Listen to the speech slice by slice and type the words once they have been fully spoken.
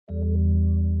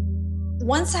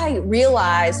once I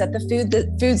realized that the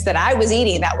foods that I was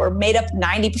eating that were made up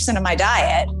 90% of my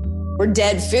diet were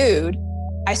dead food,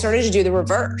 I started to do the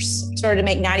reverse. I started to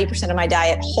make 90% of my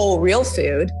diet whole, real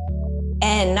food.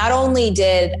 And not only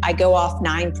did I go off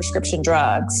 9 prescription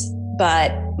drugs,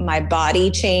 but my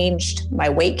body changed, my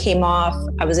weight came off.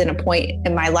 I was in a point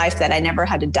in my life that I never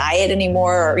had to diet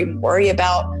anymore or even worry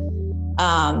about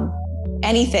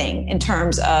anything in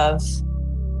terms of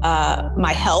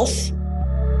my health.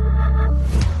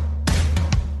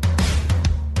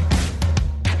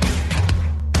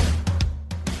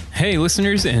 Hey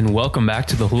listeners, and welcome back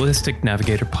to the Holistic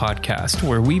Navigator podcast,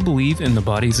 where we believe in the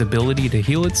body's ability to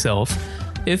heal itself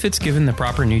if it's given the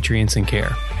proper nutrients and care.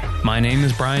 My name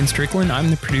is Brian Strickland. I'm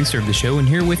the producer of the show, and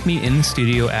here with me in the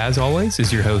studio, as always,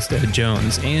 is your host, Ed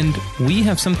Jones, and we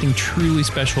have something truly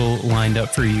special lined up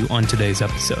for you on today's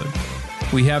episode.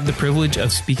 We have the privilege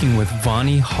of speaking with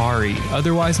Vani Hari,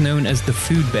 otherwise known as the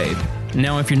Food Babe.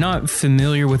 Now, if you're not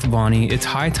familiar with Vani, it's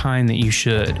high time that you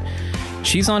should.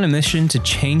 She's on a mission to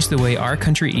change the way our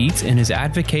country eats and is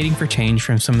advocating for change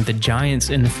from some of the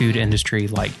giants in the food industry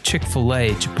like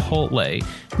Chick-fil-A, Chipotle,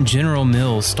 General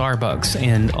Mills, Starbucks,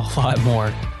 and a lot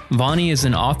more. Vani is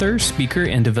an author, speaker,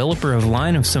 and developer of a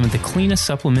line of some of the cleanest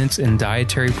supplements and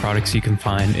dietary products you can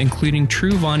find, including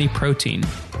True Vani Protein,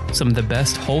 some of the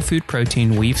best whole food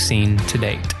protein we've seen to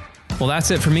date. Well,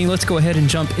 that's it for me. Let's go ahead and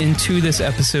jump into this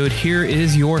episode. Here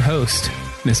is your host,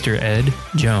 Mr. Ed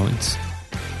Jones.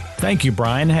 Thank you,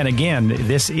 Brian. And again,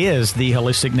 this is the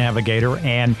Holistic Navigator.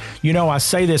 And, you know, I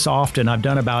say this often. I've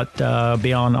done about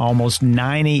beyond almost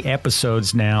 90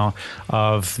 episodes now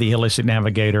of the Holistic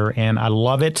Navigator, and I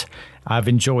love it. I've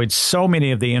enjoyed so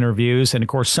many of the interviews. And, of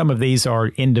course, some of these are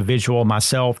individual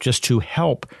myself just to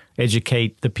help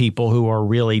educate the people who are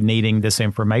really needing this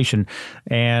information.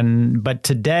 But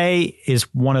today is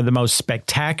one of the most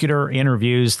spectacular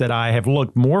interviews that I have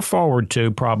looked more forward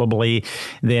to probably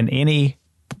than any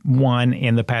one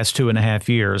in the past 2.5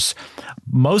 years.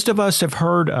 Most of us have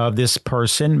heard of this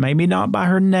person, maybe not by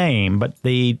her name, but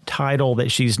the title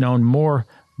that she's known more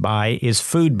by is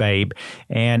Food Babe.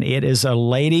 And it is a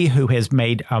lady who has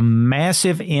made a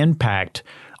massive impact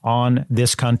on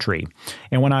this country.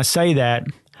 And when I say that,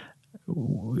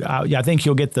 I think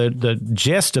you'll get the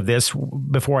gist of this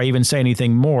before I even say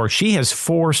anything more. She has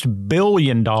forced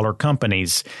billion-dollar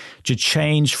companies to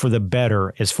change for the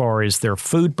better as far as their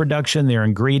food production, their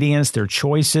ingredients, their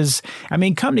choices. I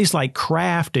mean, companies like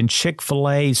Kraft and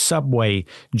Chick-fil-A, Subway,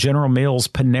 General Mills,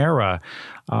 Panera,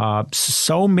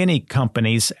 so many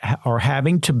companies are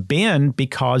having to bend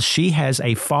because she has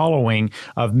a following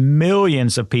of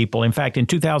millions of people. In fact, in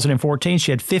 2014,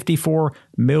 she had 54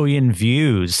 million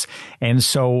views. And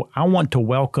so I want to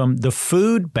welcome the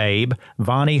Food Babe,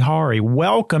 Vani Hari.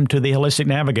 Welcome to the Holistic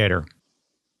Navigator.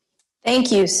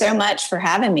 Thank you so much for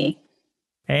having me.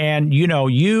 And, you know,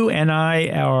 you and I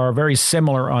are very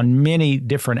similar on many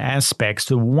different aspects.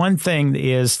 The one thing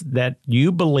is that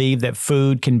you believe that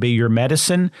food can be your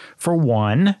medicine, for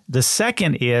one. The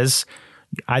second is,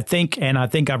 I think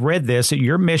I've read this, that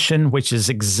your mission, which is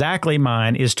exactly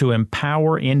mine, is to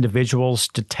empower individuals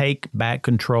to take back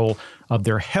control of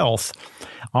their health.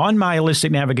 On my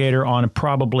Holistic Navigator, on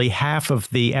probably half of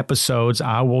the episodes,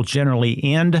 I will generally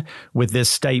end with this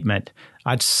statement.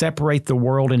 I'd separate the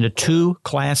world into 2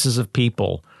 classes of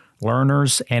people,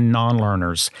 learners and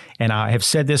non-learners. And I have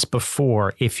said this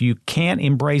before, if you can't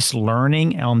embrace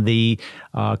learning on the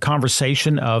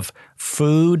conversation of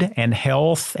food and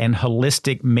health and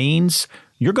holistic means,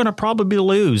 you're going to probably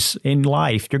lose in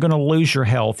life. You're going to lose your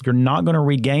health. You're not going to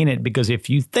regain it, because if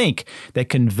you think that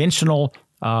conventional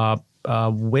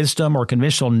wisdom or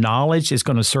conventional knowledge is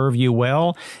going to serve you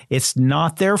well, it's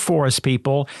not there for us,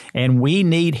 people. And we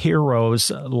need heroes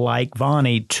like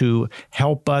Vani to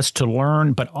help us to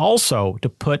learn, but also to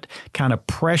put kind of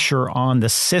pressure on the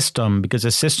system, because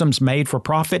the system's made for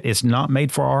profit. It's not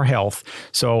made for our health.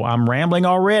 So I'm rambling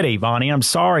already, Vani. I'm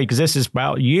sorry, because this is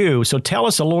about you. So tell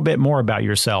us a little bit more about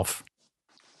yourself.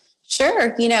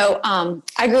 Sure. You know,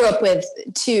 I grew up with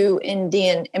 2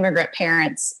 Indian immigrant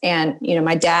parents, and, you know,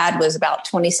 my dad was about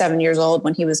 27 years old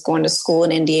when he was going to school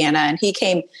in Indiana, and he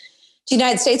came to the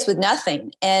United States with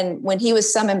nothing. And when he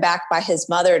was summoned back by his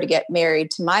mother to get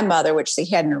married to my mother, which he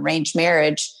had an arranged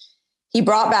marriage, he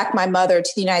brought back my mother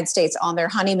to the United States on their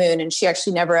honeymoon, and she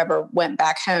actually never ever went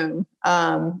back home.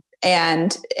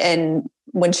 And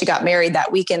when she got married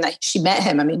that weekend that she met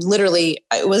him, I mean, literally,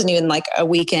 it wasn't even like a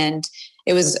weekend.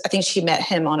 It was, I think she met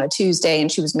him on a Tuesday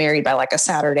and she was married by like a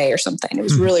Saturday or something. It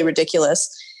was really ridiculous.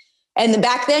 And then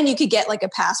back then you could get like a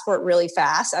passport really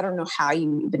fast. I don't know how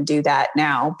you even do that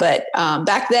now, but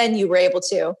back then you were able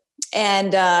to.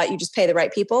 and you just pay the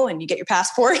right people and you get your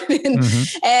passport.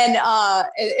 And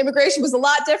immigration was a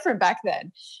lot different back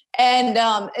then.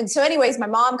 And so anyways, my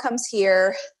mom comes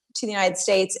here to the United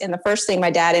States, and the first thing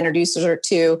my dad introduces her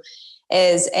to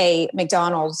is a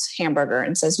McDonald's hamburger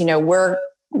and says, we're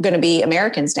going to be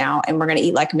Americans now, and we're going to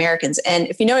eat like Americans. And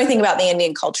if you know anything about the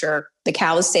Indian culture, the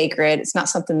cow is sacred. It's not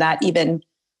something that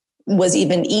was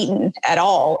eaten at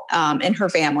all in her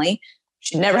family.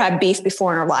 She'd never had beef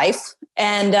before in her life.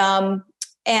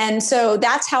 And so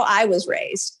that's how I was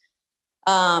raised,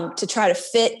 to try to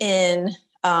fit in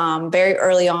very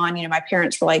early on. My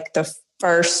parents were like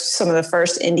some of the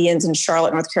first Indians in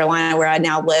Charlotte, North Carolina, where I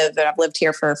now live. And I've lived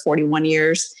here for 41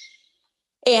 years.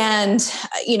 And,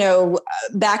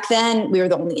 back then we were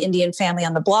the only Indian family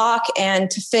on the block. And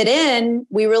to fit in,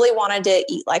 we really wanted to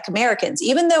eat like Americans,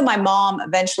 even though my mom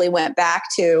eventually went back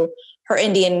to her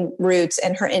Indian roots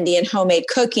and her Indian homemade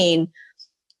cooking.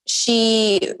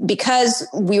 Because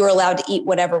we were allowed to eat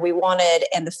whatever we wanted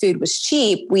and the food was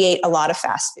cheap, we ate a lot of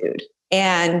fast food.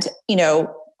 And,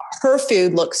 her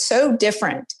food looked so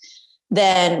different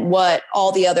than what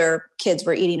all the other kids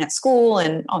were eating at school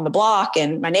and on the block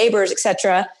and my neighbors, et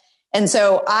cetera. And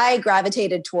so I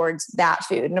gravitated towards that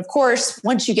food. And of course,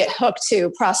 once you get hooked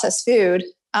to processed food,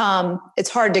 it's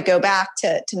hard to go back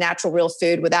to natural, real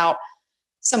food without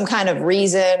some kind of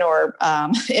reason or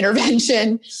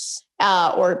intervention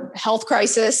or health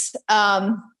crisis.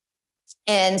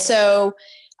 And so,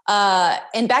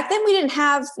 and back then we didn't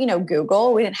have,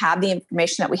 Google. We didn't have the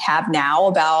information that we have now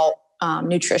about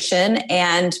nutrition.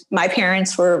 And my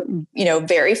parents were,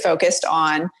 very focused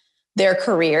on their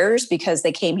careers because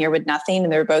they came here with nothing,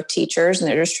 and they're both teachers and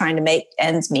they're just trying to make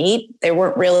ends meet. They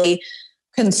weren't really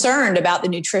concerned about the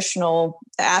nutritional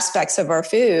aspects of our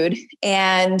food.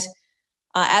 And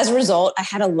as a result, I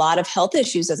had a lot of health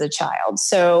issues as a child.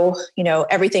 So,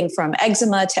 everything from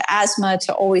eczema to asthma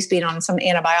to always being on some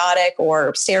antibiotic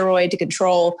or steroid to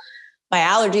control my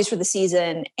allergies for the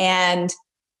season. And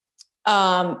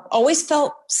always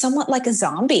felt somewhat like a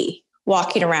zombie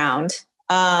walking around,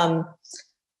 not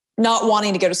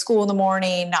wanting to go to school in the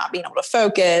morning, not being able to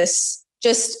focus,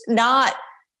 just not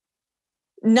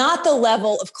the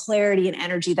level of clarity and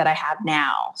energy that I have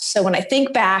now. So when I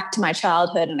think back to my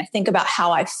childhood and I think about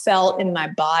how I felt in my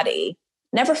body,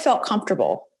 never felt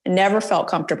comfortable.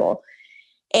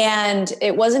 And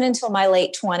it wasn't until my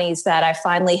late 20s that I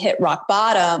finally hit rock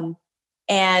bottom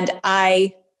and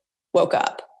I woke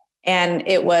up. And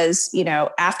it was,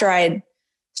 after I had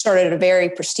started a very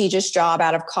prestigious job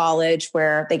out of college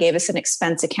where they gave us an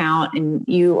expense account and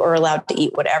you are allowed to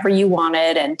eat whatever you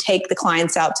wanted and take the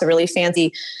clients out to really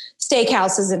fancy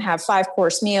steakhouses and have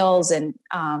 5-course meals and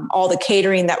all the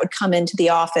catering that would come into the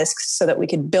office so that we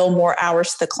could bill more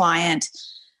hours to the client.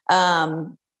 I,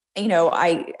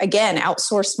 again,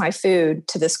 outsourced my food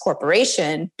to this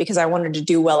corporation because I wanted to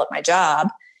do well at my job,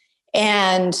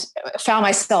 and found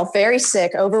myself very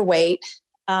sick, overweight,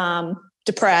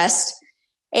 depressed,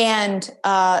 and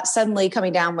suddenly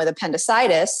coming down with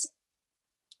appendicitis,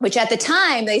 which at the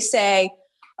time they say,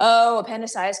 oh,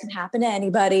 appendicitis can happen to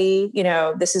anybody.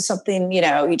 This is something, you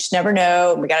just never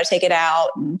know. And we got to take it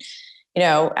out. And,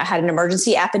 I had an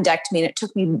emergency appendectomy and it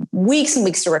took me weeks and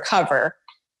weeks to recover.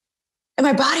 And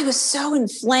my body was so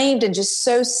inflamed and just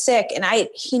so sick. And I,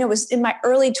 was in my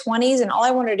early 20s and all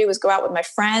I wanted to do was go out with my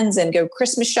friends and go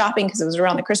Christmas shopping because it was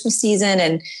around the Christmas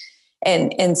season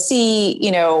and see,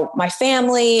 my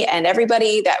family and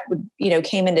everybody that would,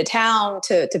 came into town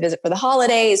to visit for the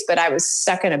holidays, but I was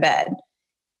stuck in a bed.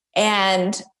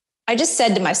 And I just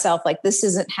said to myself, like, this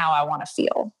isn't how I want to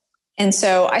feel. And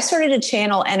so I started to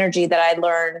channel energy that I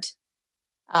learned,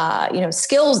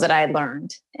 skills that I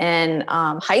learned in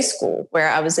high school, where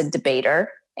I was a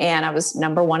debater and I was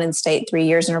number 1 in state 3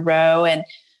 years in a row, and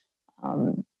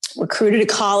recruited to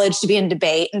college to be in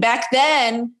debate. And back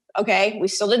then, we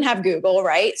still didn't have Google,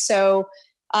 right? So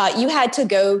you had to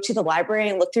go to the library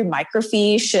and look through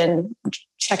microfiche and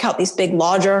check out these big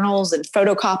law journals and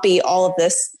photocopy all of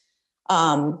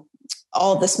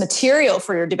this material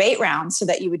for your debate round so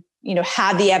that you would,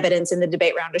 have the evidence in the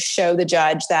debate round to show the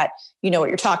judge that you know what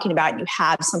you're talking about and you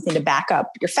have something to back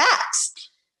up your facts.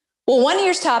 Well, one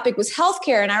year's topic was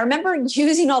healthcare. And I remember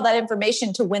using all that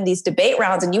information to win these debate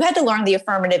rounds. And you had to learn the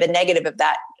affirmative and negative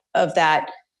of that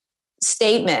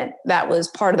statement that was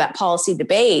part of that policy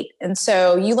debate. And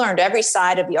so you learned every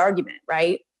side of the argument,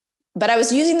 right? But I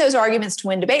was using those arguments to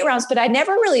win debate rounds, but I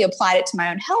never really applied it to my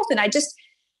own health. And I just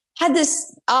had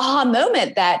this aha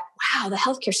moment that, wow, the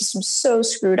healthcare system's so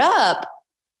screwed up.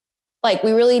 Like,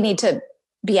 we really need to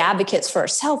be advocates for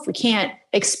ourselves. We can't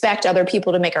expect other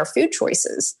people to make our food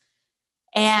choices.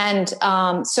 And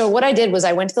so what I did was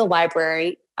I went to the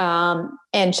library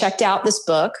and checked out this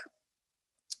book.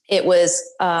 It was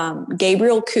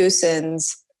Gabriel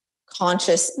Coussin's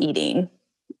Conscious Eating.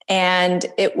 And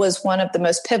it was one of the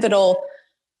most pivotal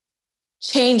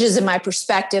changes in my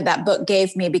perspective that book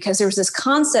gave me, because there was this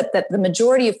concept that the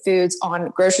majority of foods on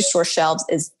grocery store shelves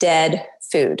is dead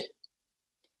food.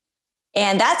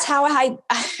 And that's how I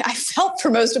felt for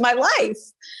most of my life.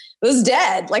 It was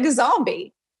dead, like a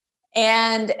zombie.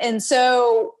 And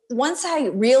so once I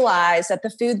realized that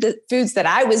the foods that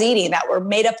I was eating that were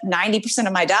made up 90%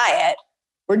 of my diet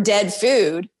were dead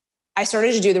food, I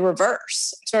started to do the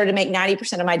reverse. I started to make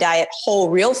 90% of my diet whole,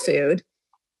 real food.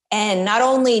 And not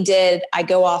only did I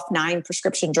go off 9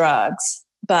 prescription drugs,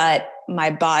 but my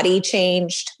body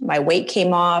changed, my weight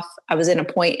came off. I was in a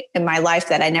point in my life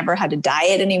that I never had to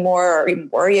diet anymore or even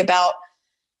worry about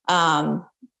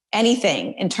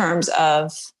anything in terms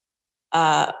of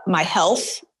my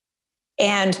health.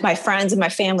 And my friends and my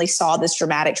family saw this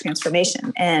dramatic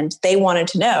transformation, and they wanted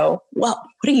to know, well,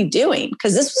 what are you doing?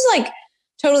 Because this was like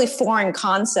totally foreign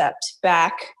concept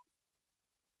back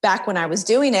when I was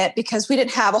doing it, because we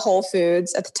didn't have a Whole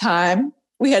Foods at the time.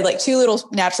 We had like 2 little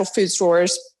natural food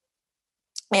stores,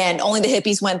 and only the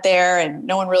hippies went there, and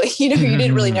no one really, you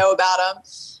didn't really know about them.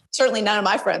 Certainly none of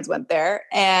my friends went there,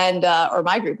 and or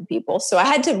my group of people. So I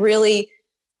had to really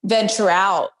venture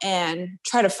out and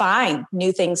try to find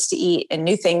new things to eat and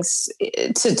new things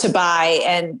to buy.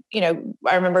 And,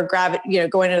 I remember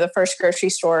going into the first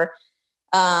grocery store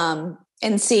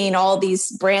and seeing all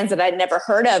these brands that I'd never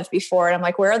heard of before. And I'm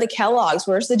like, where are the Kellogg's?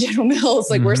 Where's the General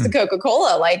Mills? Like, where's the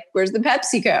Coca-Cola? Like, where's the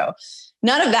PepsiCo?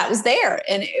 None of that was there.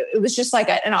 And it was just like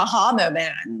an aha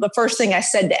moment. And the first thing I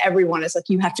said to everyone is like,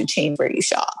 you have to change where you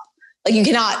shop. Like, you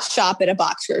cannot shop at a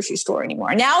box grocery store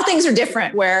anymore. Now things are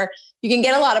different, where you can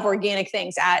get a lot of organic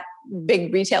things at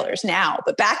big retailers now.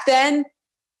 But back then,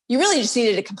 you really just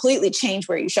needed to completely change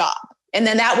where you shop. And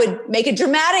then that would make a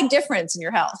dramatic difference in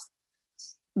your health.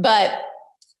 But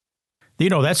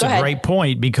that's a great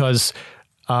point, because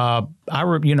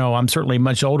I'm certainly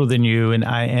much older than you, and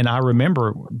I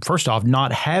remember, first off,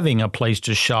 not having a place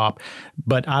to shop.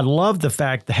 But I love the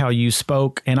fact how you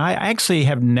spoke, and I actually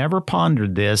have never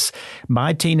pondered this.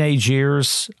 My teenage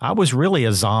years, I was really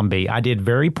a zombie. I did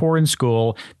very poor in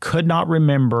school, could not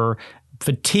remember,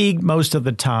 fatigued most of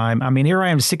the time. I mean, here I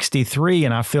am 63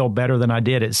 and I feel better than I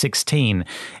did at 16.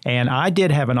 And I did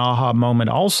have an aha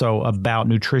moment also about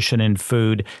nutrition and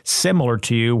food, similar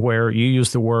to you, where you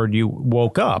used the word you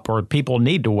woke up, or people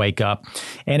need to wake up.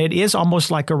 And it is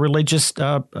almost like a religious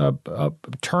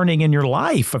turning in your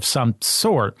life of some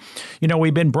sort.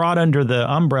 We've been brought under the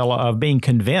umbrella of being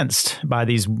convinced by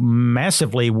these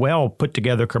massively well put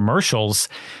together commercials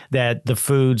that the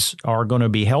foods are going to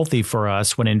be healthy for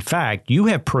us, when in fact, you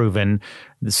have proven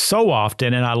so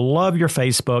often, and I love your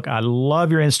Facebook, I love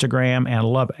your Instagram, and I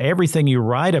love everything you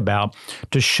write about,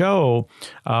 to show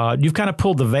you've kind of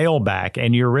pulled the veil back,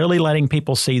 and you're really letting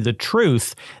people see the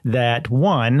truth that,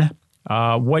 one,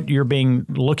 what you're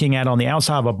looking at on the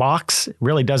outside of a box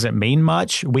really doesn't mean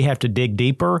much. We have to dig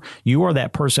deeper. You are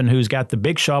that person who's got the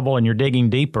big shovel and you're digging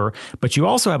deeper, but you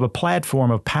also have a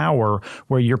platform of power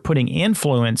where you're putting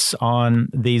influence on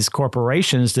these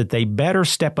corporations that they better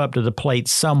step up to the plate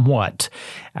somewhat.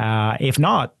 If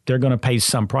not, they're going to pay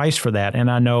some price for that. And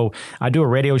I know I do a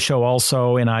radio show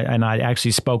also, and I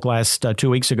actually spoke last 2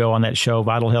 weeks ago on that show,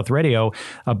 Vital Health Radio,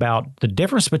 about the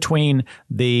difference between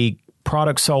the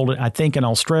products sold, I think, in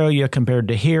Australia compared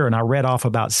to here. And I read off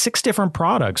about 6 different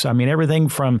products. I mean, everything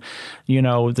from,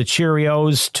 the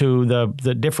Cheerios to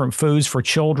the different foods for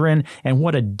children, and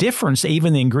what a difference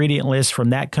even the ingredient list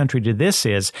from that country to this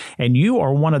is. And you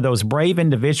are one of those brave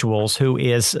individuals who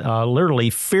is literally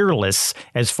fearless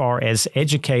as far as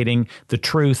educating the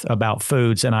truth about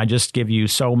foods. And I just give you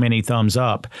so many thumbs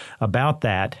up about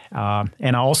that.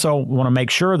 And I also want to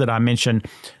make sure that I mention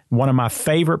one of my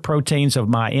favorite proteins of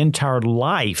my entire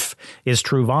life is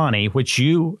Vani, which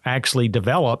you actually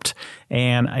developed.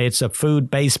 And it's a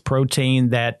food-based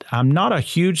protein that I'm not a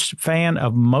huge fan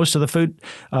of most of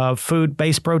the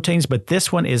food-based proteins, but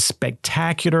this one is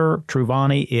spectacular.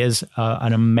 Vani is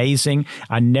an amazing.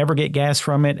 I never get gas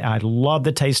from it. I love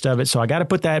the taste of it. So I got to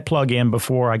put that plug in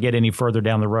before I get any further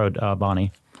down the road,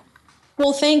 Vani.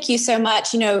 Well, thank you so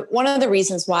much. One of the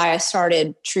reasons why I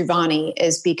started Vani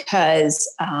is because,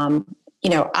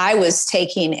 I was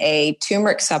taking a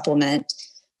turmeric supplement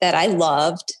that I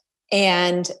loved,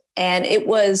 and it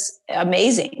was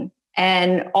amazing.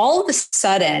 And all of a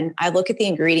sudden, I look at the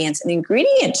ingredients, and the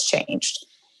ingredients changed.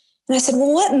 And I said,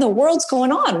 well, what in the world's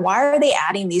going on? Why are they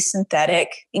adding these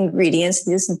synthetic ingredients,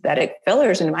 these synthetic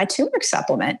fillers into my turmeric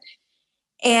supplement?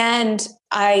 And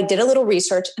I did a little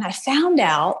research and I found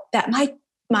out that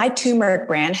my turmeric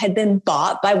brand had been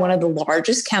bought by one of the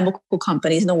largest chemical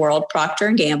companies in the world, Procter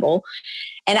and Gamble.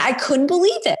 And I couldn't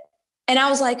believe it. And I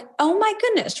was like, oh my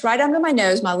goodness, right under my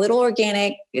nose, my little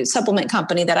organic supplement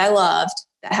company that I loved,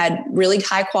 that had really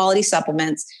high quality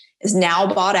supplements, is now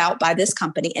bought out by this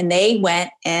company. And they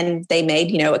went and they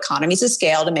made, economies of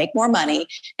scale to make more money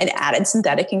and added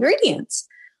synthetic ingredients.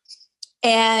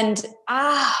 And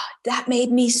that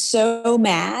made me so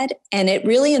mad. And it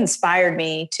really inspired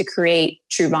me to create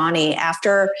Vani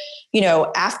after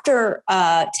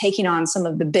taking on some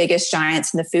of the biggest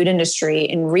giants in the food industry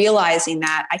and realizing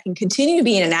that I can continue to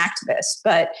be an activist,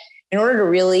 but in order to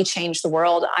really change the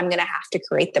world, I'm going to have to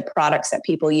create the products that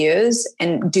people use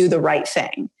and do the right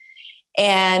thing.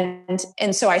 And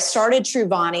so I started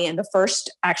Vani, and the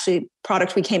first actually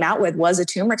product we came out with was a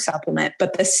turmeric supplement.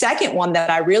 But the second one that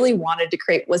I really wanted to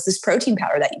create was this protein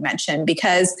powder that you mentioned,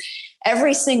 because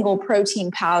every single protein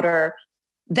powder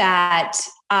that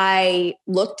I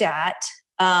looked at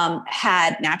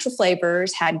had natural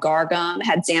flavors, had guar gum,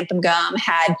 had xanthan gum,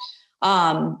 had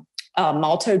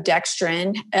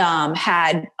maltodextrin,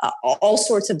 had all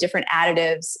sorts of different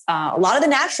additives, a lot of the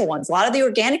natural ones, a lot of the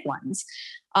organic ones.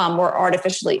 Were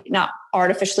not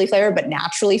artificially flavored, but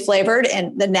naturally flavored.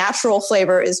 And the natural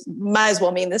flavor might as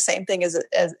well mean the same thing as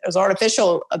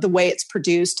artificial, the way it's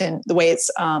produced and the way it's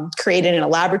created in a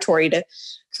laboratory to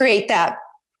create that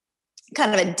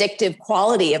kind of addictive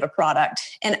quality of a product.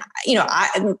 And,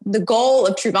 the goal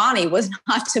of Vani was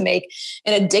not to make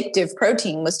an addictive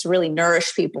protein, was to really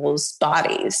nourish people's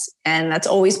bodies. And that's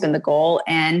always been the goal.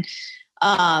 And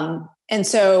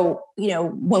so,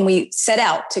 when we set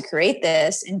out to create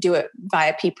this and do it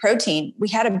via pea protein, we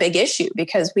had a big issue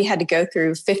because we had to go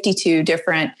through 52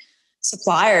 different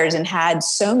suppliers and had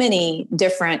so many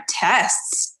different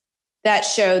tests that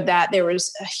showed that there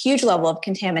was a huge level of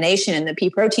contamination in the pea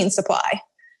protein supply.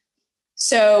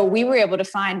 So we were able to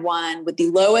find one with the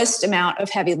lowest amount of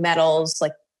heavy metals,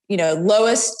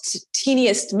 lowest,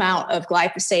 teeniest amount of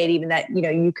glyphosate, even that,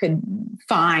 you could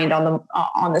find on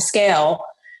the scale.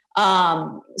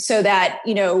 So that,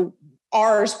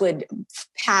 ours would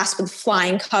pass with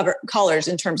flying colors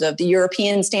in terms of the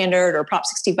European standard or Prop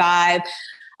 65,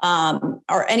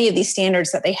 or any of these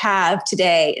standards that they have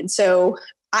today. And so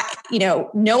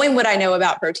knowing what I know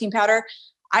about protein powder,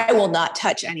 I will not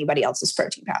touch anybody else's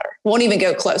protein powder. Won't even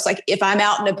go close. Like if I'm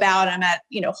out and about, I'm at,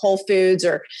 Whole Foods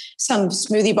or some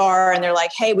smoothie bar and they're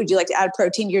like, hey, would you like to add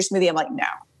protein to your smoothie? I'm like, no.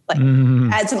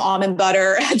 Add some almond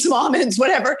butter, add some almonds,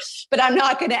 whatever. But I'm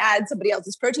not going to add somebody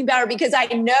else's protein powder because I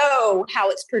know how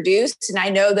it's produced. And I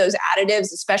know those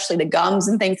additives, especially the gums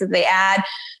and things that they add,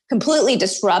 completely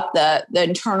disrupt the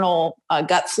internal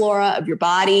gut flora of your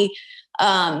body.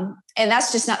 And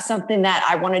that's just not something that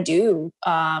I want to do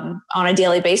on a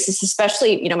daily basis,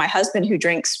 especially, my husband who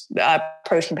drinks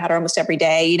protein powder almost every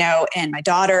day, and my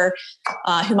daughter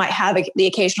who might have the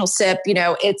occasional sip,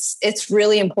 it's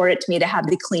really important to me to have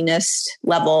the cleanest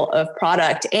level of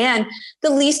product and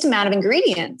the least amount of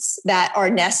ingredients that are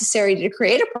necessary to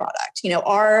create a product.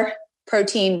 Our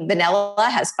protein vanilla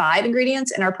has 5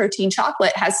 ingredients and our protein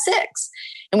chocolate has 6.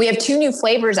 And we have 2 new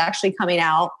flavors actually coming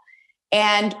out.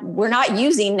 And we're not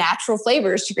using natural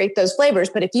flavors to create those flavors.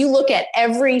 But if you look at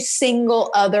every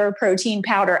single other protein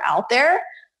powder out there,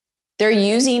 they're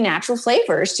using natural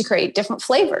flavors to create different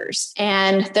flavors.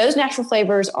 And those natural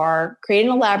flavors are created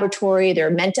in a laboratory. They're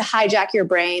meant to hijack your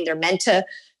brain. They're meant to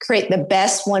create the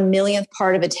best 1/1,000,000th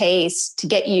part of a taste to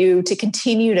get you to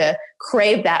continue to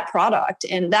crave that product.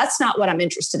 And that's not what I'm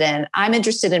interested in. I'm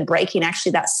interested in breaking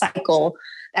actually that cycle,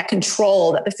 that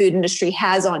control that the food industry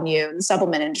has on you and the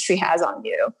supplement industry has on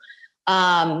you.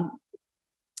 And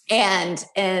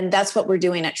that's what we're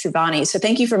doing at Vani. So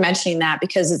thank you for mentioning that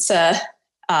because it's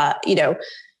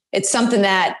it's something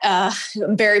that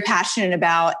I'm very passionate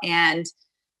about and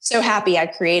so happy I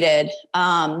created.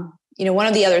 One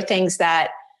of the other things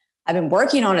that I've been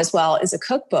working on as well is a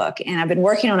cookbook, and I've been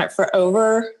working on it for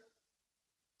over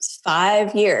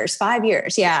 5 years. 5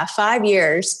 years. Yeah, 5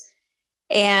 years.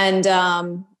 And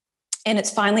it's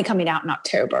finally coming out in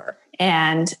October.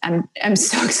 And I'm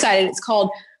so excited. It's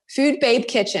called Food Babe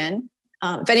Kitchen.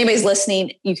 If anybody's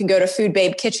listening, you can go to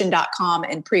foodbabekitchen.com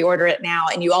and pre-order it now.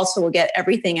 And you also will get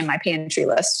everything in my pantry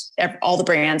list, all the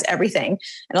brands, everything,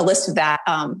 and a list of that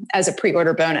as a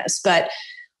pre-order bonus. But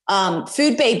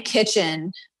Food Babe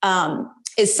Kitchen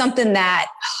is something that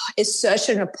is such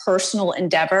a personal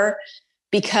endeavor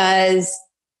because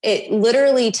it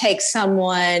literally takes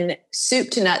someone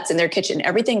soup to nuts in their kitchen,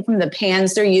 everything from the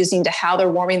pans they're using to how they're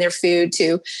warming their food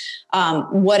to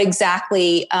what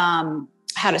exactly,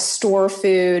 how to store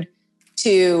food.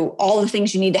 to all the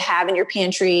things you need to have in your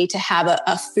pantry to have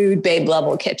a food babe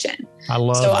level kitchen. I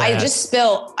love so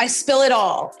that. I spill it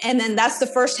all. And then that's the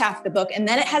first half of the book. And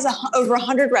then it has over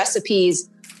 100 recipes,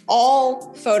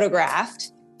 all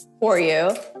photographed for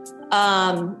you.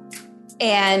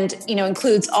 And,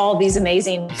 includes all these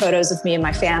amazing photos of me and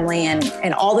my family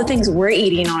and all the things we're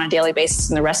eating on a daily basis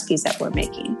and the recipes that we're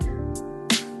making.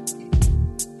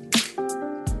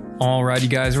 All right, you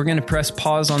guys, we're going to press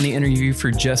pause on the interview for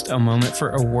just a moment for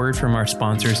a word from our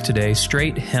sponsors today,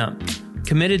 Straight Hemp.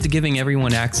 Committed to giving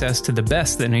everyone access to the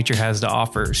best that nature has to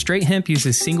offer, Straight Hemp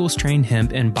uses single-strain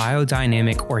hemp and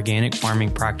biodynamic organic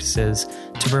farming practices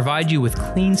to provide you with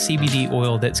clean CBD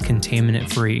oil that's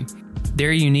contaminant-free.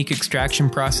 Their unique extraction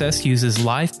process uses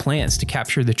live plants to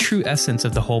capture the true essence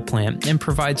of the whole plant and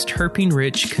provides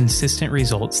terpene-rich, consistent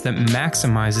results that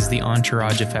maximizes the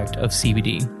entourage effect of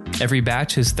CBD. Every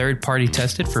batch is third-party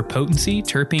tested for potency,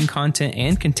 terpene content,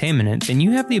 and contaminants, and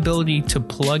you have the ability to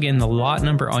plug in the lot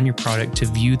number on your product to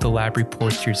view the lab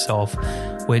reports yourself,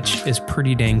 which is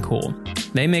pretty dang cool.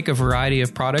 They make a variety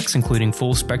of products, including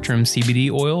full-spectrum CBD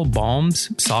oil,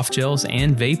 balms, soft gels,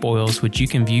 and vape oils, which you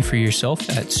can view for yourself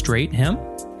at straighthemp.com.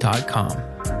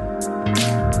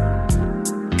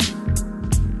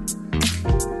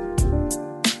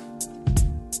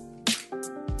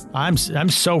 I'm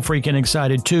so freaking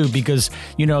excited too, because,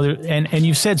 and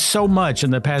you've said so much in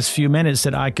the past few minutes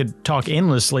that I could talk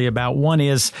endlessly about. One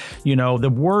is,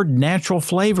 the word natural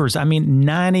flavors. I mean,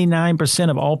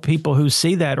 99% of all people who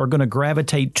see that are going to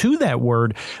gravitate to that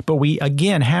word. But we,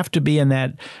 again, have to be in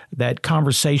that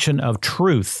conversation of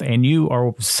truth. And you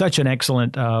are such an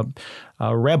excellent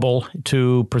rebel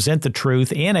to present the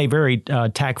truth in a very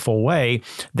tactful way,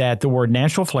 that the word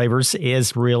natural flavors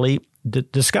is really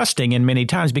disgusting in many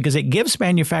times, because it gives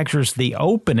manufacturers the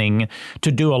opening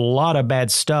to do a lot of bad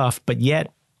stuff, but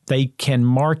yet they can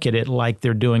market it like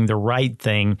they're doing the right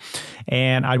thing.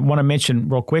 And I want to mention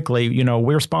real quickly,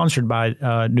 we're sponsored by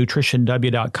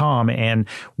nutritionw.com, and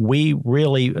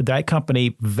that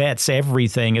company vets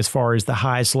everything as far as the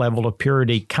highest level of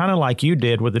purity, kind of like you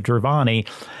did with the Vani.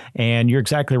 And you're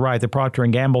exactly right. The Procter &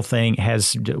 Gamble thing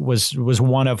was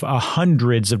one of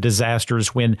hundreds of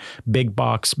disasters when big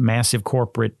box, massive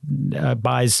corporate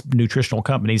buys nutritional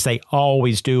companies. They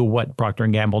always do what Procter &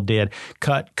 Gamble did.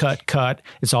 Cut.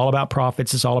 It's all about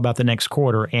profits. It's all about the next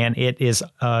quarter. And it is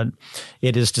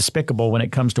despicable when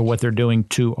it comes to what they're doing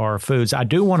to our foods. I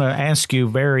do want to ask you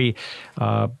very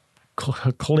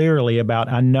clearly about,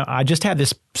 I just had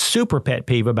this super pet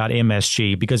peeve about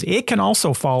MSG, because it can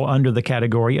also fall under the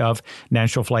category of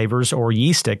natural flavors or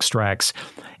yeast extracts.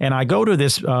 And I go to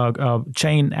this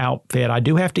chain outfit. I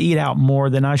do have to eat out more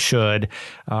than I should.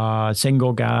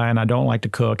 Single guy, and I don't like to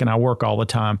cook, and I work all the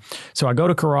time. So I go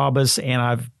to Carrabba's, and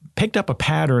I've picked up a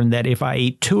pattern that if I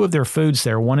eat two of their foods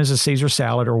there, one is a Caesar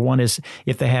salad, or one is,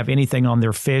 if they have anything on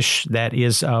their fish that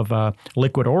is of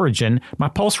liquid origin, my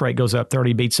pulse rate goes up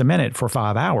 30 beats a minute for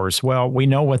 5 hours. Well, we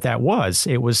know what that was.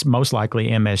 It was most likely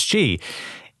MSG.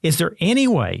 Is there any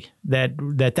way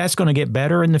that's going to get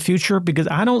better in the future? Because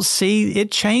I don't see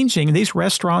it changing. These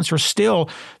restaurants are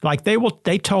still like,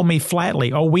 they told me flatly,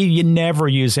 you never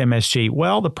use MSG.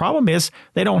 Well, the problem is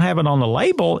they don't have it on the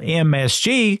label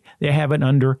MSG. They have it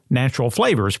under natural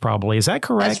flavors, probably. Is that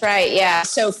correct? That's right. Yeah.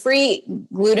 So free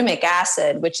glutamic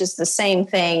acid, which is the same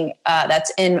thing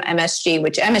that's in MSG,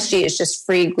 which MSG is just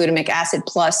free glutamic acid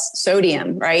plus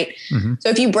sodium, right? Mm-hmm. So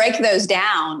if you break those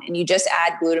down and you just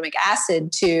add glutamic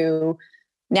acid to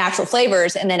natural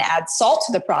flavors and then add salt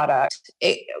to the product,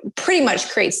 it pretty much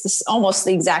creates this almost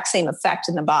the exact same effect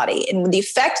in the body. And the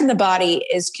effect in the body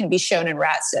can be shown in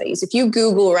rat studies. If you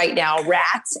Google right now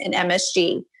rats and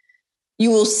MSG, you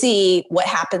will see what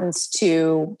happens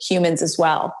to humans as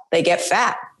well. They get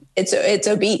fat. It's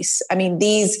obese. I mean,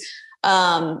 these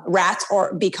rats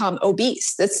become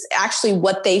obese. That's actually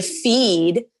what they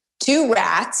feed to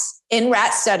rats in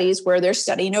rat studies where they're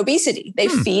studying obesity. They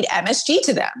feed MSG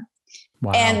to them.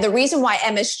 Wow. And the reason why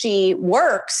MSG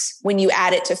works when you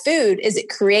add it to food is it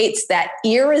creates that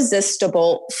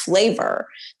irresistible flavor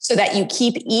so that you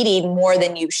keep eating more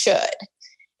than you should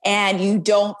and you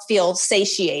don't feel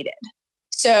satiated.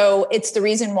 So it's the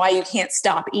reason why you can't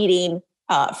stop eating,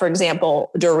 for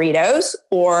example, Doritos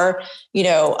or,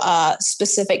 a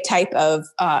specific type of,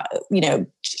 a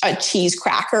cheese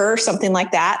cracker or something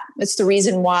like that. It's the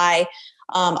reason why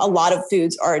a lot of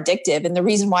foods are addictive, and the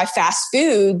reason why fast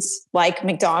foods like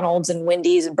McDonald's and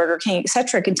Wendy's and Burger King, et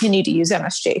cetera, continue to use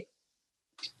MSG.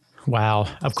 Wow,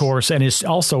 of course, and it's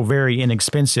also very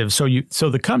inexpensive. So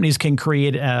the companies can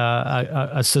create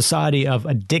a society of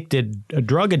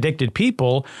drug addicted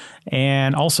people,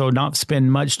 and also not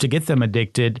spend much to get them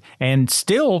addicted and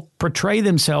still portray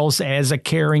themselves as a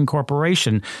caring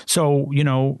corporation. So,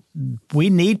 we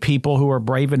need people who are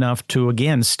brave enough to,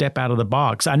 again, step out of the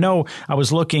box. I know I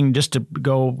was looking, just to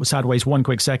go sideways one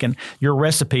quick second, your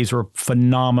recipes were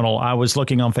phenomenal. I was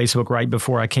looking on Facebook right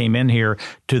before I came in here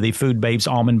to the Food Babes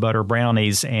almond butter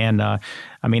brownies. And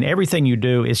everything you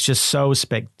do is just so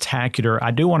spectacular.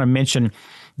 I do want to mention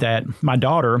that my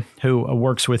daughter, who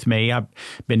works with me, I've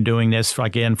been doing this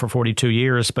again for 42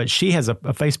 years, but she has a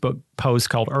Facebook post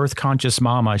called Earth Conscious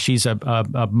Mama. She's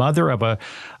a mother of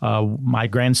my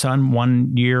grandson,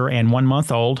 1 year and 1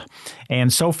 month old.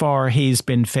 And so far, he's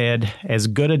been fed as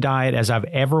good a diet as I've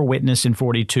ever witnessed in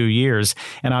 42 years.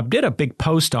 And I did a big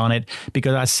post on it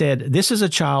because I said, this is a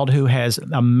child who has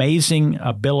amazing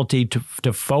ability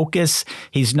to focus.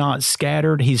 He's not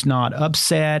scattered. He's not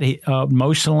upset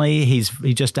emotionally. He's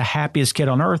just the happiest kid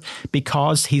on earth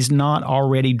because he's not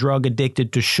already drug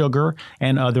addicted to sugar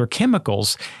and other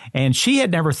chemicals. And she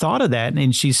had never thought of that.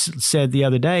 And she said the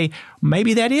other day,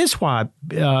 maybe that is why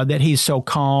that he's so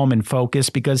calm and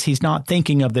focused, because he's not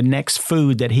thinking of the next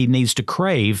food that he needs to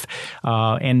crave.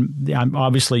 And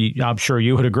I'm sure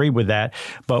you would agree with that.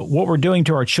 But what we're doing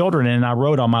to our children, and I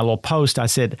wrote on my little post, I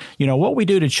said, what we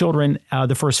do to children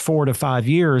the first 4 to 5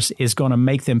 years is going to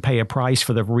make them pay a price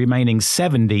for the remaining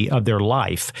 70 of their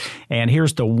life. And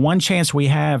here's the one chance we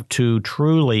have to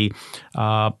truly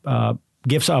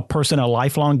gives a person a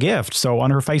lifelong gift. So on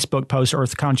her Facebook post,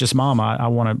 Earth Conscious Mama, I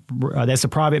want to, that's a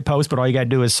private post, but all you got to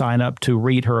do is sign up to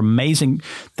read her amazing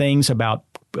things about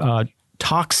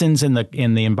toxins in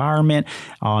the environment,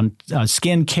 on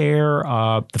skin care,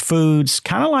 the foods,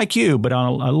 kind of like you, but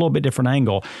on a little bit different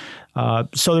angle.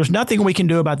 So there's nothing we can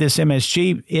do about this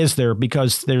MSG, is there?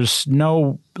 Because there's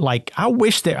no, I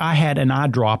wish that I had an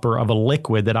eyedropper of a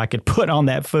liquid that I could put on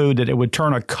that food that it would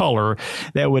turn a color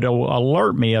that would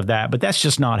alert me of that. But that's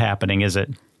just not happening, is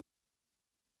it?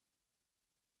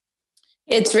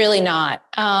 It's really not.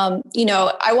 I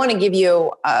want to give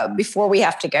you, before we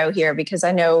have to go here, because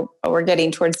I know we're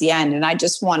getting towards the end, and I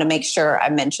just want to make sure I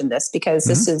mention this, because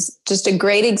this is just a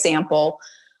great example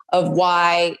of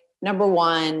why, number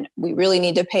one, we really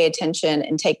need to pay attention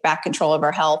and take back control of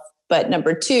our health. But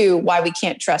number two, why we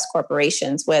can't trust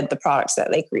corporations with the products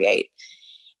that they create.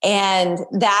 And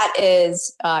that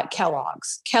is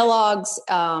Kellogg's. Kellogg's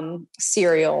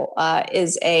cereal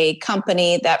is a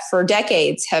company that for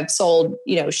decades have sold,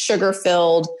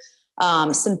 sugar-filled,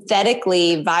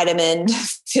 synthetically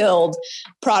vitamin-filled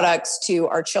products to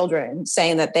our children,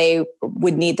 saying that they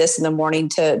would need this in the morning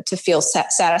to feel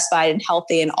satisfied and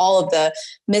healthy, and all of the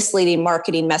misleading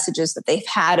marketing messages that they've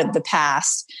had of the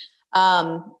past.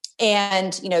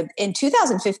 And, in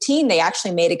 2015, they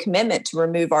actually made a commitment to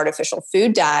remove artificial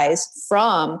food dyes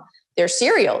from their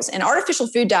cereals. And artificial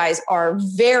food dyes are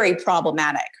very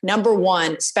problematic. Number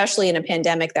one, especially in a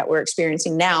pandemic that we're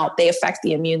experiencing now, they affect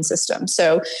the immune system.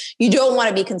 So you don't want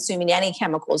to be consuming any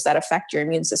chemicals that affect your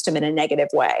immune system in a negative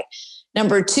way.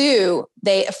 Number two,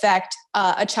 they affect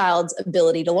a child's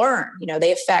ability to learn.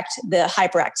 They affect the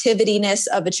hyperactiveness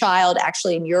of a child.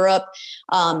 Actually, in Europe,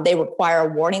 they require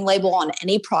a warning label on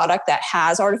any product that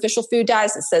has artificial food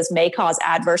dyes that says may cause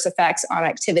adverse effects on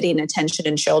activity and attention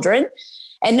in children.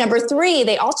 And number three,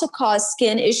 they also cause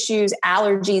skin issues,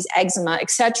 allergies, eczema,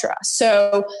 etc.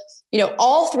 So,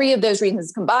 all three of those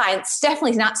reasons combined, it's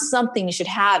definitely not something you should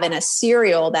have in a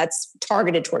cereal that's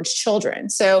targeted towards children.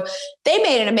 So they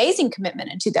made an amazing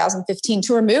commitment in 2015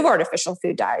 to remove artificial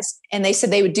food dyes. And they said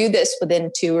they would do this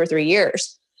within 2 or 3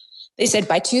 years. They said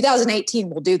by 2018,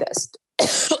 we'll do this.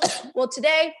 Well,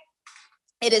 today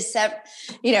it is,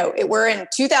 we're in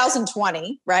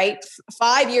 2020, right?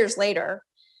 5 years later.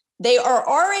 They are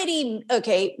already,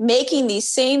 making these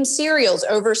same cereals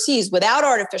overseas without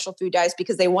artificial food dyes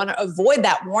because they want to avoid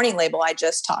that warning label I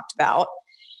just talked about.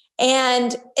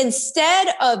 And instead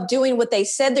of doing what they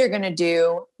said they're going to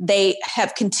do, they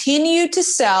have continued to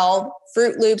sell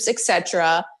Fruit Loops,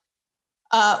 etc.,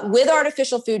 with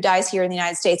artificial food dyes here in the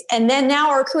United States. And then now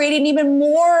are creating even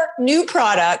more new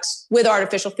products with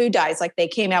artificial food dyes. Like they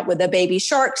came out with a Baby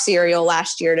Shark cereal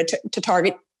last year to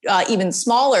target even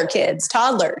smaller kids,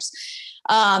 toddlers.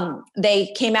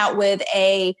 They came out with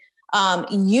a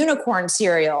unicorn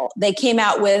cereal. They came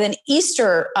out with an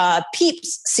Easter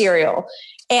Peeps cereal.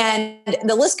 And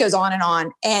the list goes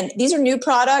on. And these are new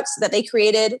products that they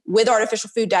created with artificial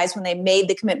food dyes when they made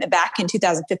the commitment back in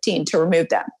 2015 to remove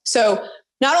them. So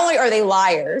not only are they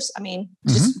liars,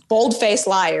 just bold-faced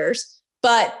liars,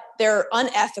 but they're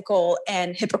unethical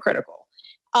and hypocritical.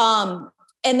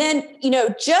 And then,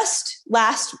 just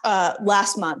last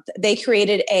month, they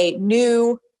created a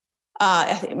new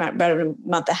I think about a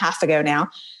month and a half ago now.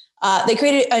 They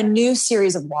created a new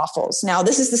series of waffles. Now,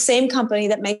 this is the same company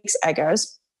that makes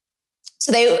Eggos.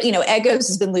 So Eggos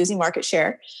has been losing market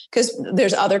share because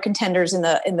there's other contenders in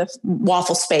the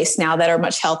waffle space now that are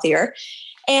much healthier.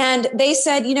 And they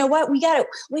said, you know what, we got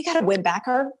to win back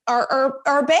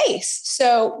our base.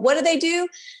 So what did they do?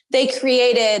 They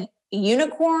created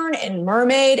unicorn and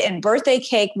mermaid and birthday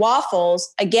cake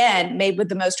waffles, again, made with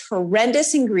the most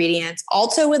horrendous ingredients,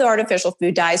 also with artificial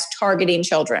food dyes targeting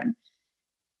children.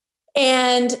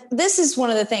 And this is one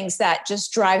of the things that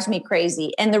just drives me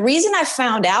crazy. And the reason I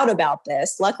found out about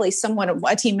this, luckily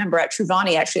a team member at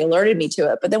Vani actually alerted me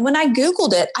to it. But then when I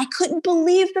Googled it, I couldn't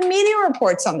believe the media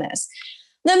reports on this.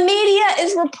 The media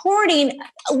is reporting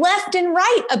left and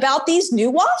right about these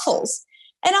new waffles.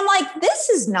 And I'm like, this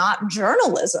is not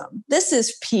journalism. This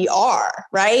is PR,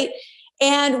 right?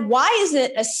 And why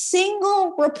isn't a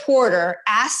single reporter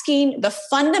asking the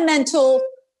fundamental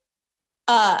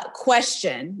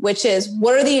question, which is,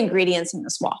 what are the ingredients in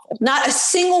this waffle? Not a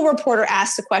single reporter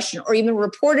asked the question or even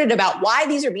reported about why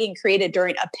these are being created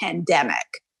during a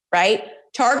pandemic, right?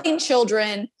 Targeting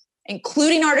children,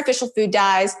 including artificial food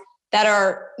dyes that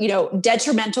are,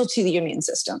 detrimental to the immune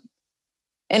system.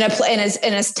 In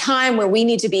a time where we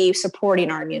need to be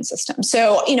supporting our immune system.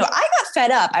 So, I got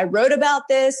fed up. I wrote about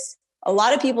this. A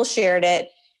lot of people shared it.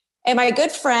 And my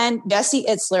good friend, Jesse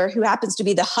Itzler, who happens to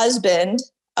be the husband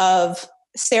of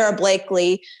Sarah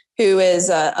Blakely, who is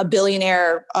a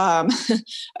billionaire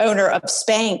owner of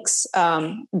Spanx,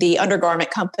 the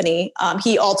undergarment company.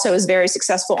 He also is a very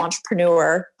successful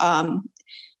entrepreneur,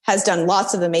 has done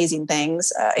lots of amazing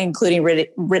things, including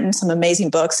written some amazing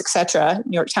books, etc.,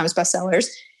 New York Times bestsellers.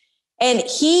 And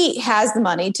he has the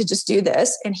money to just do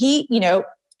this. And he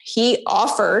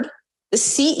offered the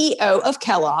CEO of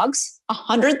Kellogg's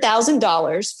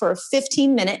 $100,000 for a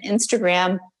 15-minute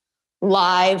Instagram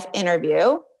live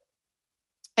interview.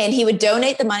 And he would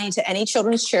donate the money to any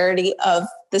children's charity of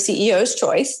the CEO's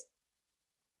choice.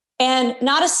 And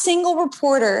not a single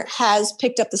reporter has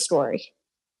picked up the story.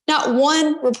 Not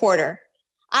one reporter.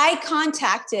 I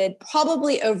contacted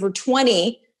probably over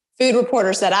 20 food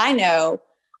reporters that I know.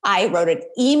 I wrote an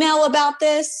email about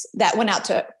this that went out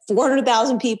to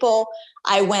 400,000 people.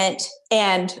 I went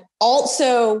and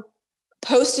also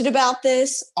posted about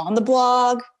this on the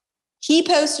blog. He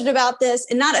posted about this,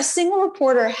 and not a single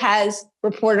reporter has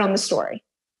reported on the story.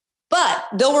 But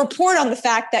they'll report on the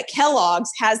fact that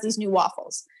Kellogg's has these new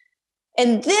waffles.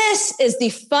 And this is the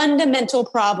fundamental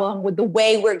problem with the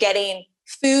way we're getting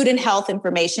food and health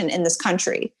information in this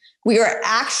country. We are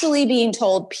actually being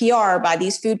told PR by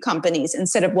these food companies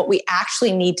instead of what we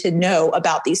actually need to know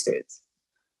about these foods.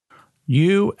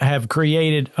 You have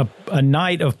created a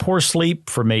night of poor sleep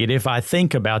for me if I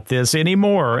think about this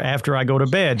anymore after I go to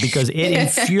bed, because it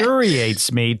infuriates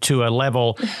me to a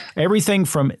level, everything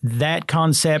from that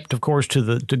concept, of course,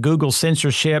 to Google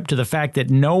censorship, to the fact that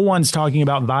no one's talking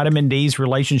about vitamin D's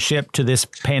relationship to this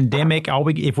pandemic.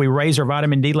 If we raise our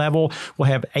vitamin D level, we'll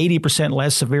have 80%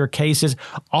 less severe cases.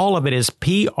 All of it is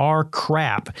PR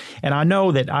crap. And I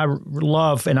know that I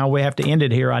love, and we have to end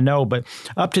it here, I know, but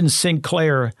Upton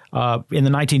Sinclair, in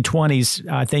the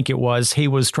 1920s, I think it was, he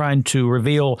was trying to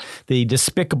reveal the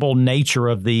despicable nature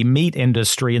of the meat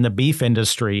industry and the beef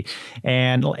industry.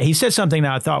 And he said something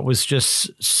that I thought was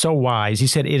just so wise. He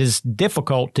said, it is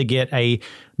difficult to get a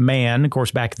man, of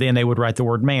course, back then they would write the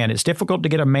word man. It's difficult to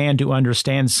get a man to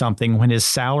understand something when his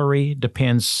salary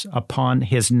depends upon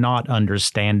his not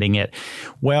understanding it.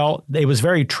 Well, it was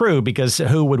very true, because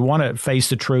who would want to face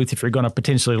the truth if you're going to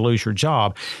potentially lose your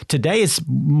job? Today, it's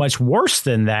much worse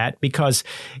than that, because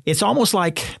it's almost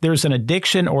like there's an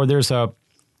addiction, or there's a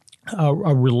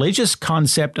religious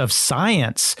concept of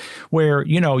science where,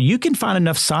 you can find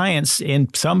enough science in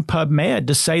some PubMed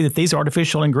to say that these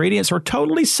artificial ingredients are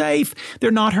totally safe.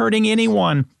 They're not hurting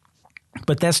anyone.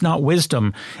 But that's not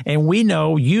wisdom. And we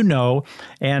know,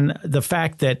 and the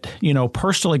fact that,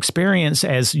 personal experience,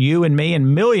 as you and me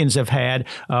and millions have had,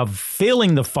 of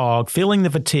feeling the fog, feeling the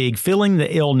fatigue, feeling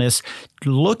the illness,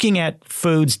 looking at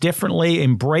foods differently,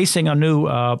 embracing a new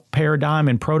paradigm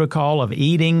and protocol of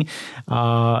eating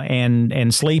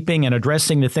and sleeping, and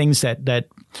addressing the things that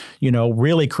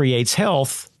really creates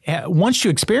health. Once you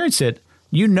experience it,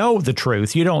 you know the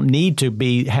truth. You don't need to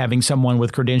be having someone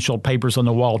with credentialed papers on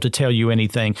the wall to tell you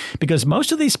anything, because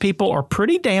most of these people are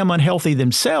pretty damn unhealthy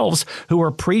themselves, who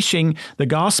are preaching the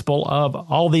gospel of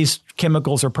all these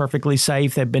chemicals are perfectly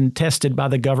safe. They've been tested by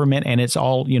the government and it's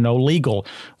all, legal.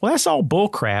 Well, that's all bull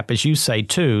crap, as you say,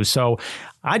 too. So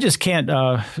I just can't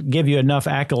give you enough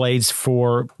accolades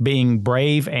for being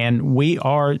brave. And we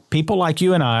are, people like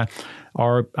you and I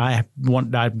I'm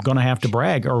going to have to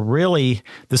brag, are really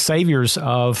the saviors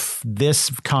of this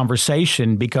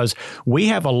conversation, because we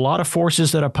have a lot of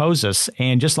forces that oppose us.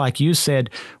 And just like you said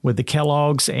with the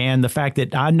Kellogg's, and the fact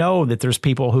that I know that there's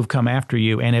people who've come after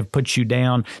you and have put you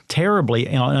down terribly,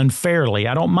 unfairly.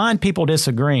 I don't mind people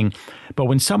disagreeing, but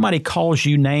when somebody calls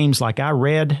you names like I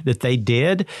read that they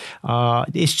did,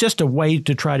 it's just a way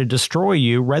to try to destroy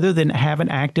you rather than have an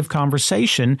active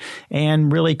conversation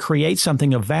and really create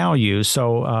something of value.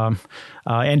 So,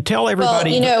 and tell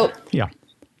everybody. Well, yeah.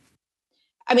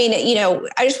 I mean,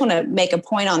 I just want to make a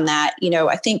point on that.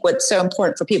 I think what's so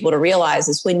important for people to realize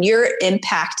is when you're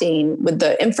impacting with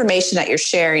the information that you're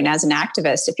sharing as an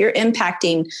activist, if you're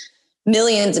impacting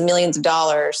millions and millions of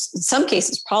dollars, in some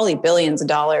cases, probably billions of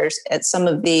dollars at some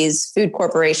of these food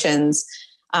corporations.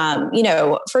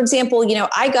 For example,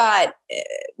 I got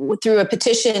through a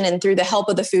petition and through the help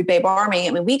of the Food Babe Army.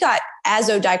 I mean, we got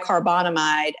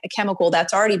azodicarbonamide, a chemical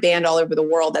that's already banned all over the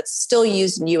world that's still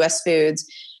used in U.S. foods.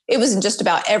 It was in just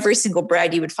about every single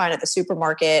bread you would find at the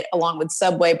supermarket, along with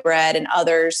Subway bread and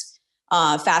others.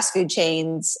 Fast food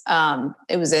chains. I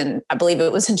believe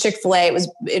it was in Chick-fil-A. It was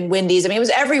in Wendy's. I mean, it was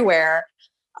everywhere.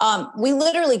 We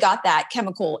literally got that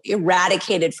chemical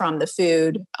eradicated from the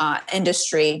food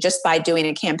industry just by doing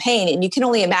a campaign. And you can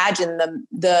only imagine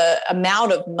the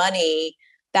amount of money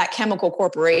that chemical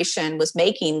corporation was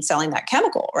making selling that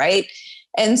chemical, right?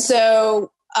 And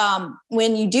so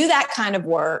when you do that kind of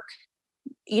work,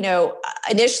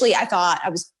 initially I thought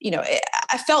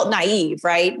I felt naive,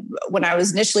 right? When I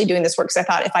was initially doing this work, because I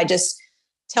thought if I just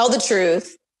tell the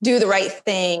truth, do the right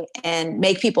thing, and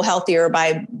make people healthier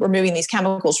by removing these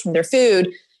chemicals from their food,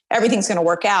 everything's going to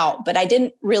work out. But I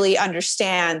didn't really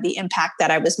understand the impact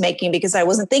that I was making, because I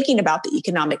wasn't thinking about the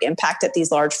economic impact at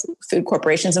these large food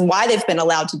corporations and why they've been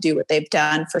allowed to do what they've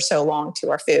done for so long to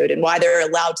our food, and why they're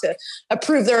allowed to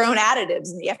approve their own additives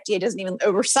and the FDA doesn't even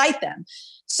oversight them.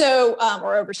 So,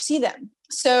 or oversee them.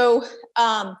 So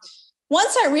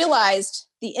once I realized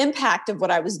the impact of what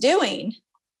I was doing,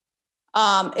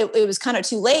 it was kind of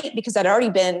too late, because I'd already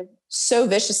been so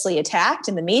viciously attacked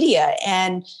in the media.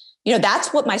 And,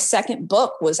 that's what my second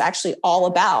book was actually all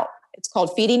about. It's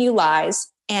called Feeding You Lies.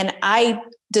 And I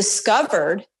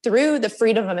discovered through the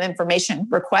Freedom of Information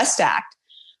Request Act,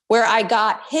 where I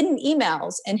got hidden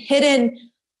emails and hidden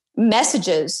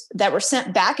messages that were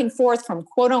sent back and forth from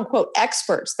quote unquote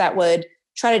experts that would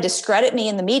try to discredit me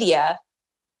in the media,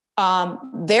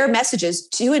 their messages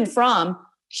to and from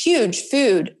huge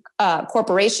food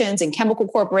corporations and chemical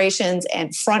corporations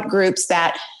and front groups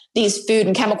that these food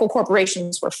and chemical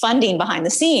corporations were funding behind the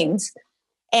scenes.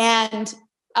 And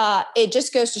it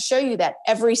just goes to show you that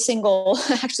every single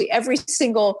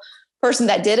person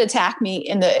that did attack me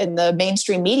in the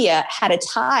mainstream media had a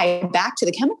tie back to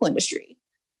the chemical industry.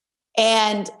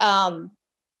 And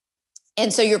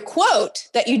so your quote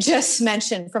that you just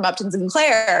mentioned from Upton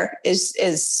Sinclair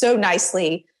is so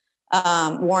nicely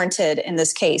warranted in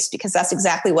this case, because that's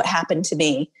exactly what happened to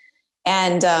me.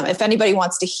 And if anybody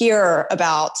wants to hear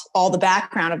about all the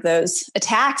background of those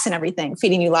attacks and everything,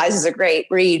 Feeding You Lies is a great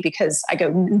read, because I go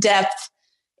in depth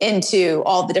into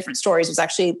all the different stories. It was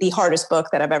actually the hardest book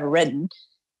that I've ever written.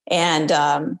 And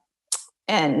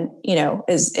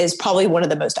is probably one of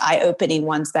the most eye-opening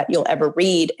ones that you'll ever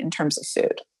read in terms of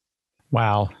food.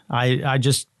 Wow. I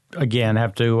just, again,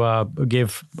 have to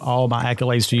give all my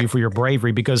accolades to you for your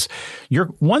bravery, because you're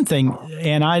one thing,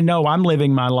 and I know I'm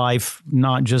living my life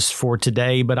not just for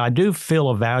today, but I do feel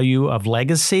a value of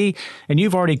legacy. And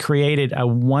you've already created a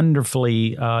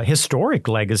wonderfully historic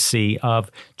legacy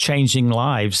of changing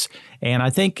lives. And I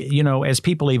think, as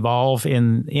people evolve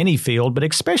in any field, but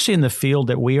especially in the field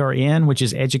that we are in, which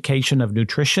is education of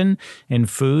nutrition and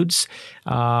foods,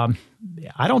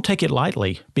 I don't take it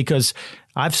lightly, because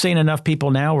I've seen enough people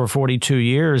now over 42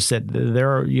 years that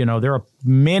there are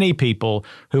many people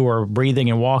who are breathing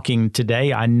and walking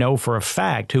today, I know for a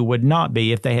fact, who would not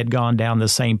be if they had gone down the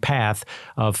same path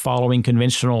of following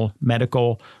conventional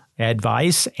medical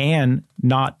advice and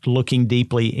not looking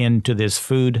deeply into this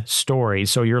food story.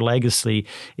 So your legacy,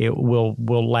 it will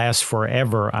last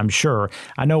forever, I'm sure.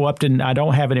 I know Upton, I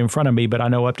don't have it in front of me, but I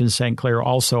know Upton St. Clair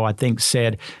also, I think,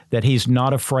 said that he's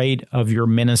not afraid of your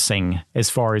menacing as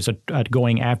far as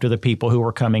going after the people who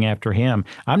are coming after him.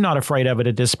 I'm not afraid of it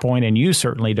at this point, and you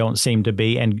certainly don't seem to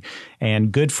be.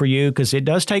 And good for you, because it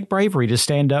does take bravery to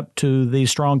stand up to the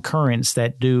strong currents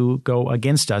that do go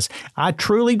against us. I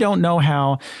truly don't know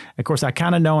how, of course, I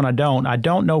kind of know and I don't. I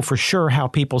don't know for sure how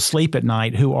people sleep at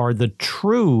night who are the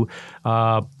true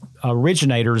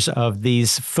originators of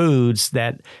these foods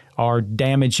that are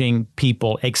damaging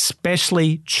people,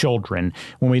 especially children.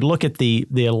 When we look at the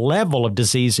level of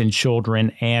disease in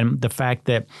children and the fact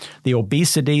that the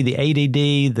obesity, the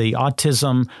ADD, the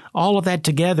autism, all of that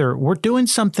together, we're doing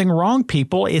something wrong,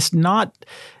 people. It's not...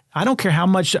 I don't care how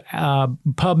much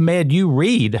PubMed you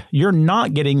read, you're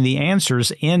not getting the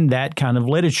answers in that kind of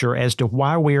literature as to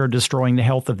why we are destroying the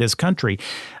health of this country.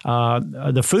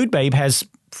 The Food Babe has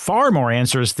far more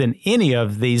answers than any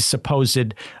of these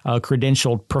supposed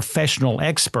credentialed professional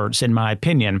experts, in my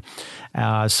opinion.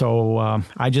 So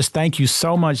I just thank you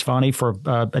so much, Vani, for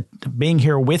being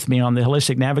here with me on the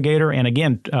Holistic Navigator. And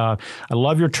again, I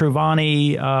love your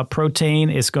Vani protein.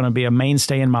 It's going to be a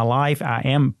mainstay in my life. I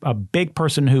am a big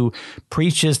person who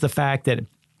preaches the fact that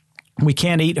we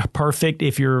can't eat perfect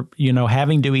if you're,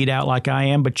 having to eat out like I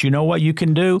am. But you know what you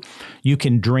can do? You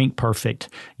can drink perfect.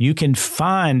 You can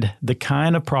find the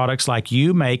kind of products like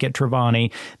you make at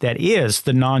Vani that is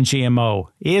the non-GMO,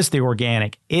 is the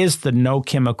organic, is the no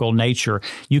chemical nature.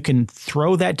 You can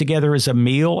throw that together as a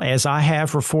meal, as I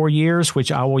have for 4 years,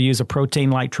 which I will use a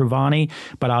protein like Vani,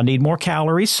 but I'll need more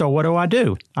calories. So what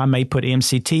do? I may put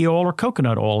MCT oil or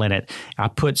coconut oil in it. I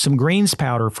put some greens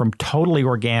powder from totally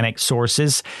organic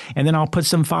sources, and then I'll put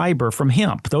some fiber from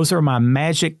hemp. Those are my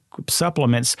magic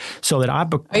supplements so that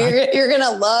you're going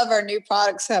to love our new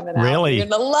products coming out. Really? You're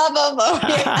going to love them. Oh,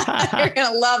 yeah. You're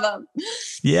going to love them.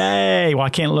 Yay. Well,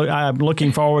 I'm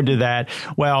looking forward to that.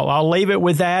 Well, I'll leave it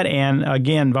with that. And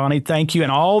again, Vani, thank you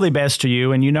and all the best to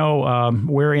you. And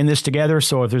we're in this together.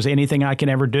 So if there's anything I can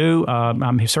ever do,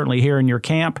 I'm certainly here in your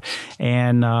camp.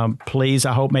 And please,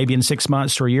 I hope maybe in 6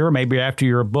 months to a year, maybe after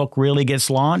your book really gets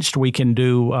launched, we can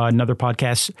do another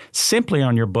podcast simply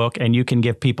on your book, and you can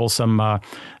give people some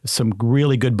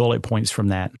really good bullet points from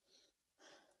that.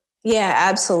 Yeah,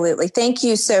 absolutely. Thank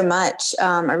you so much.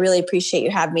 I really appreciate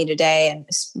you having me today, and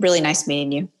it's really nice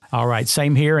meeting you. All right,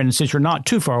 same here. And since you're not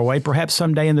too far away, perhaps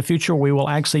someday in the future we will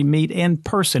actually meet in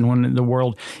person when the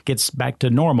world gets back to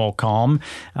normal calm,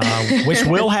 which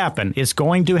will happen. It's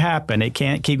going to happen. It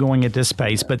can't keep going at this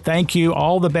pace. But thank you.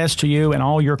 All the best to you and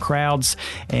all your crowds.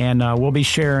 And we'll be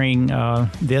sharing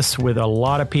this with a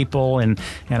lot of people, and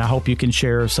I hope you can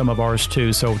share some of ours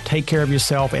too. So take care of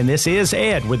yourself. And this is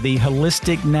Ed with the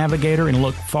Holistic Navigator, and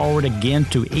look forward again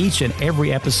to each and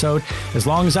every episode. As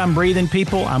long as I'm breathing,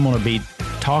 people, I'm going to be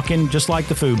talking just like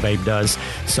the Food Babe does.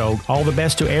 So all the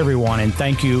best to everyone, and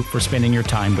thank you for spending your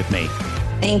time with me.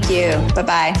 Thank you.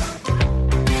 Bye-bye.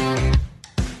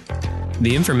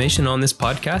 The information on this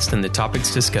podcast and the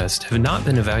topics discussed have not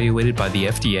been evaluated by the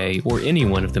FDA or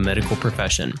anyone of the medical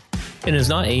profession, and is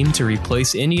not aimed to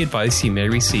replace any advice you may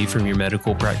receive from your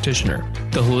medical practitioner.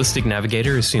 The Holistic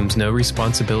Navigator assumes no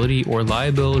responsibility or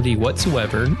liability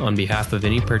whatsoever on behalf of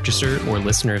any purchaser or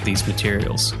listener of these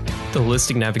materials. The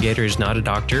Holistic Navigator is not a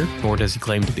doctor, nor does he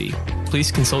claim to be.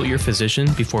 Please consult your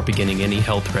physician before beginning any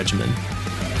health regimen.